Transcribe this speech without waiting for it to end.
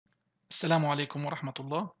Assalamu alaikum wa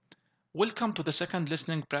rahmatullah. Welcome to the second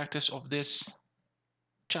listening practice of this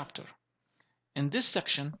chapter. In this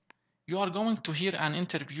section, you are going to hear an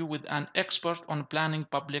interview with an expert on planning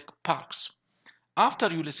public parks. After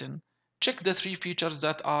you listen, check the three features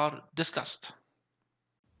that are discussed.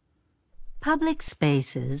 Public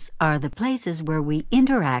spaces are the places where we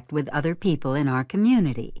interact with other people in our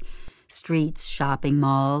community. Streets, shopping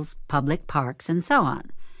malls, public parks, and so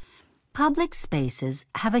on. Public spaces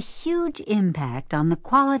have a huge impact on the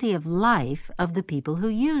quality of life of the people who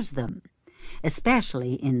use them,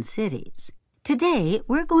 especially in cities. Today,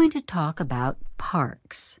 we're going to talk about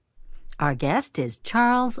parks. Our guest is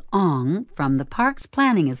Charles Ong from the Parks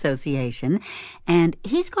Planning Association, and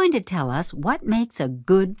he's going to tell us what makes a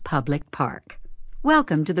good public park.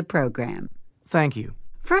 Welcome to the program. Thank you.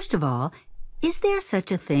 First of all, is there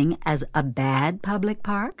such a thing as a bad public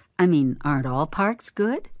park? I mean, aren't all parks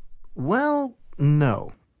good? Well,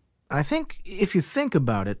 no. I think if you think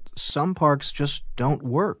about it, some parks just don't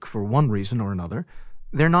work for one reason or another.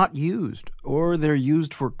 They're not used, or they're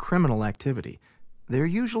used for criminal activity. They're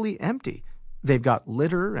usually empty. They've got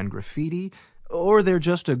litter and graffiti, or they're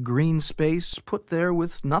just a green space put there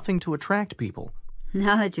with nothing to attract people.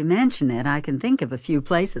 Now that you mention it, I can think of a few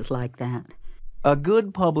places like that. A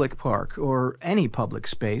good public park, or any public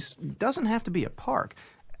space, doesn't have to be a park,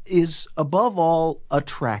 is above all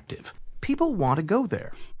attractive. People want to go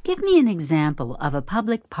there. Give me an example of a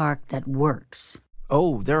public park that works.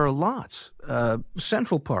 Oh, there are lots.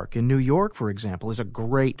 Central Park in New York, for example, is a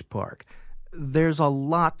great park. There's a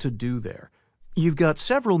lot to do there. You've got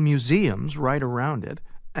several museums right around it,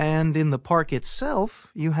 and in the park itself,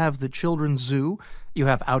 you have the children's zoo, you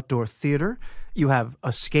have outdoor theater, you have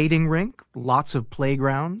a skating rink, lots of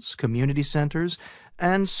playgrounds, community centers,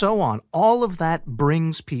 and so on. All of that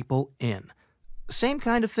brings people in. Same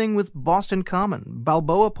kind of thing with Boston Common,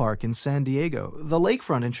 Balboa Park in San Diego, the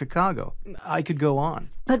lakefront in Chicago. I could go on.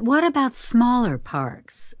 But what about smaller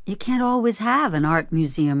parks? You can't always have an art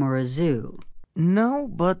museum or a zoo. No,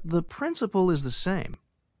 but the principle is the same.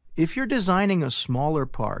 If you're designing a smaller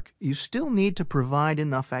park, you still need to provide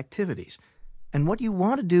enough activities. And what you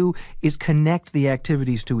want to do is connect the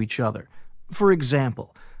activities to each other. For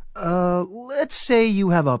example, let's say you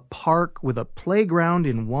have a park with a playground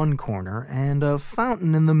in one corner and a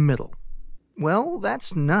fountain in the middle. Well,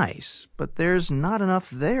 that's nice, but there's not enough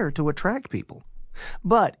there to attract people.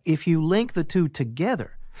 But if you link the two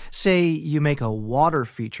together, say you make a water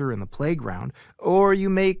feature in the playground, or you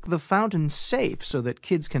make the fountain safe so that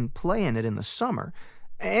kids can play in it in the summer,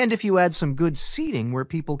 and if you add some good seating where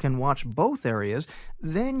people can watch both areas,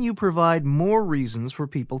 then you provide more reasons for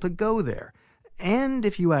people to go there. And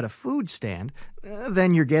if you add a food stand,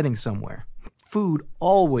 then you're getting somewhere. Food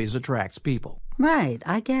always attracts people. Right,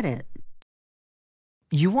 I get it.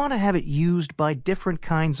 You want to have it used by different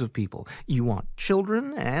kinds of people. You want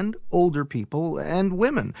children and older people and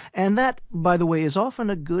women. And that, by the way, is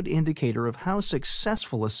often a good indicator of how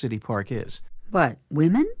successful a city park is. What,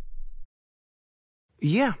 women?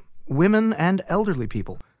 Yeah, women and elderly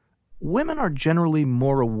people. Women are generally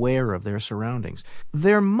more aware of their surroundings.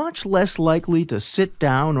 They're much less likely to sit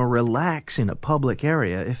down or relax in a public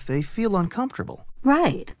area if they feel uncomfortable.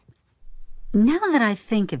 Right. Now that I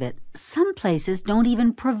think of it, some places don't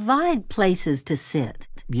even provide places to sit.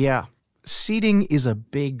 Yeah, seating is a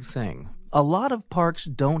big thing. A lot of parks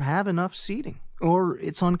don't have enough seating, or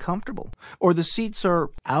it's uncomfortable, or the seats are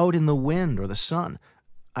out in the wind or the sun.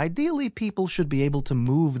 Ideally, people should be able to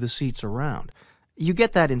move the seats around. You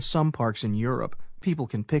get that in some parks in Europe. People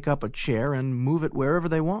can pick up a chair and move it wherever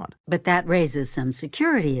they want. But that raises some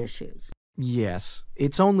security issues. Yes,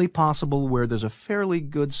 it's only possible where there's a fairly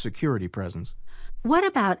good security presence. What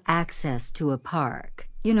about access to a park?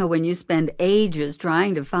 You know, when you spend ages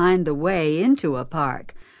trying to find the way into a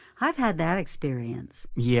park. I've had that experience.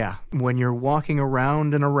 Yeah, when you're walking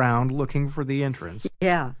around and around looking for the entrance.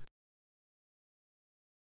 Yeah.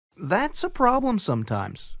 That's a problem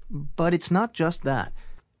sometimes, but it's not just that.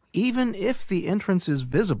 Even if the entrance is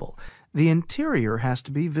visible, the interior has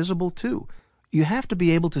to be visible too. You have to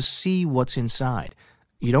be able to see what's inside.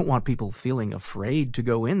 You don't want people feeling afraid to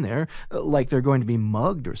go in there, like they're going to be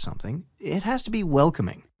mugged or something. It has to be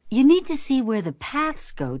welcoming. You need to see where the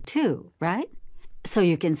paths go too, right? So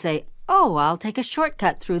you can say, oh, I'll take a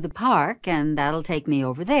shortcut through the park and that'll take me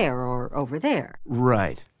over there or over there.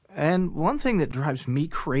 Right. And one thing that drives me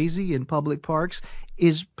crazy in public parks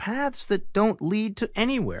is paths that don't lead to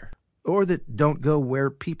anywhere, or that don't go where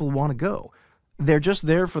people want to go. They're just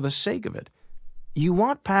there for the sake of it. You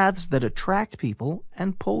want paths that attract people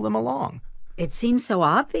and pull them along. It seems so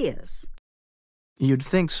obvious. You'd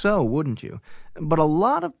think so, wouldn't you? But a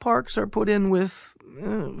lot of parks are put in with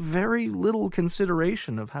very little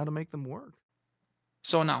consideration of how to make them work.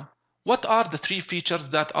 So now, what are the 3 features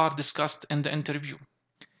that are discussed in the interview?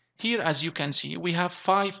 Here, as you can see, we have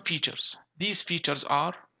 5 features. These features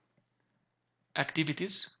are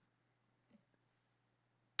activities,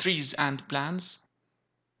 trees and plants,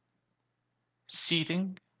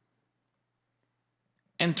 seating,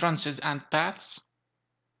 entrances and paths,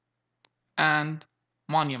 and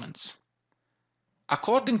monuments.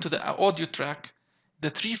 According to the audio track, the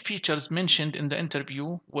 3 features mentioned in the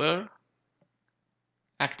interview were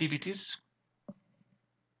activities,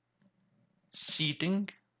 seating,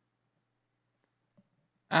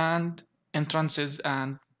 and entrances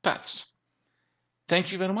and paths.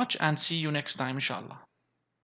 Thank you very much and see you next time, inshallah.